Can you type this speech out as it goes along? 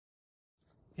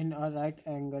In a right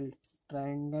angle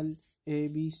triangle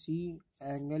ABC,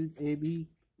 angle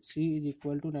ABC is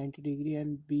equal to 90 degree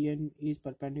and BN is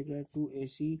perpendicular to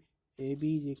AC. AB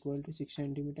is equal to 6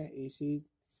 centimeter, AC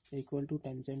is equal to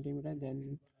 10 centimeter.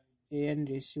 Then AN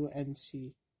ratio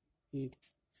NC is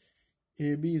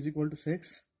AB is equal to 6,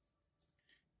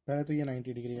 पहले तो ये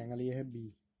 90 degree angle, ये है B,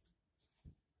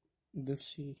 this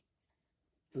C.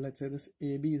 Let's say this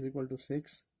AB is equal to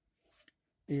 6,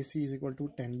 AC is equal to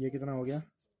 10, ये कितना हो गया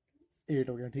 8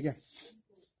 हो गया, ठीक है।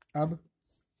 अब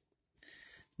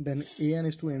then AN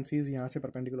is to NC is यहाँ से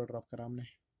परपेंडिकुलर ड्रॉप करा हमने,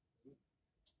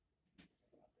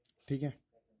 ठीक है।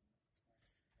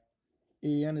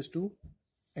 AN is to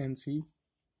NC,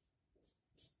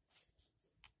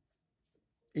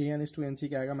 AN is to NC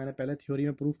क्या आएगा, मैंने पहले थ्योरी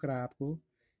में प्रूफ कराया आपको,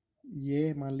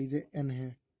 ये मान लीजिए N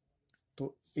है,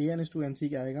 तो AN इज टू NC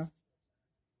क्या आएगा,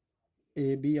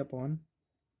 AB अपॉन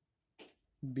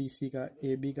BC का,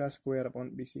 AB का स्क्वायर अपॉन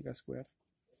BC का square.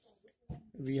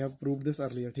 We have proved this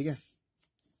earlier, ठीक है।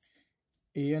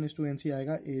 AN इज टू NC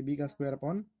आएगा AB का स्क्वायर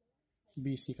अपॉन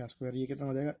BC का स्क्वायर, ये कितना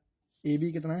हो जाएगा,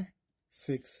 AB कितना है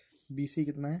 6, BC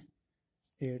कितना है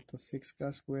 8, तो 6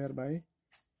 का स्क्वायर बाय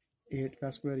 8 का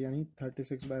स्क्वायर यानी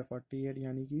 36 बाय 48,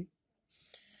 यानी कि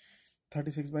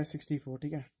 36 बाय 64,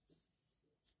 ठीक है।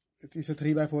 इसे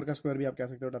 3 बाय 4 का स्क्वायर भी आप कह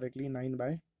सकते हो directly, 9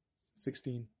 bye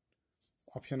 16,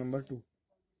 option number 2।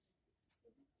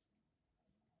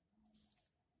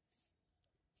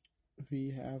 We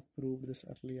have proved this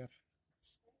earlier.